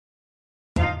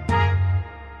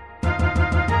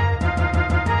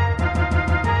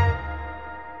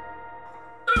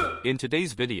In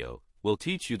today's video, we'll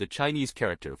teach you the Chinese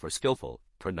character for skillful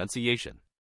pronunciation.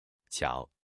 巧.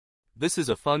 This is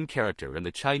a fun character in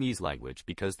the Chinese language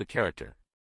because the character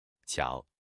巧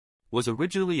was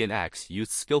originally an axe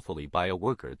used skillfully by a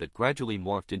worker that gradually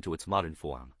morphed into its modern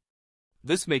form.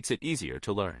 This makes it easier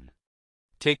to learn.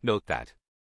 Take note that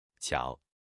巧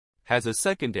has a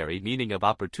secondary meaning of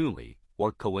opportunely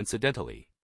or coincidentally.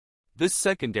 This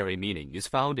secondary meaning is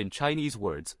found in Chinese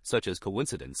words such as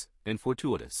coincidence and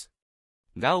fortuitous.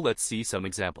 Now let's see some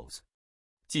examples.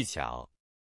 技巧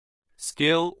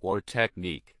skill or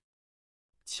technique.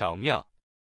 巧妙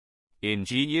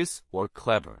ingenious or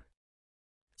clever.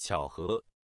 巧合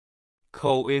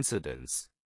coincidence.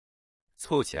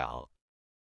 凑巧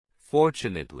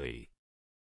fortunately.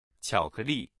 巧克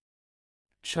力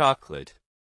chocolate.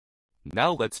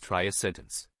 Now let's try a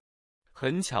sentence.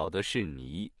 很巧的是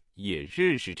你也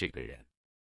认识这个人.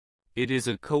 It is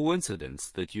a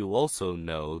coincidence that you also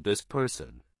know this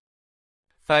person.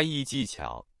 翻译技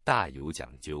巧大有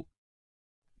讲究.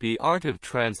 The art of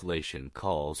translation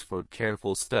calls for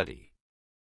careful study.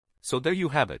 So there you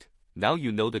have it. Now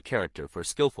you know the character for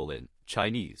skillful in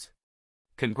Chinese.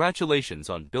 Congratulations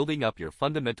on building up your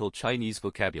fundamental Chinese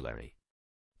vocabulary.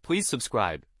 Please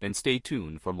subscribe and stay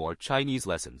tuned for more Chinese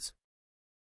lessons.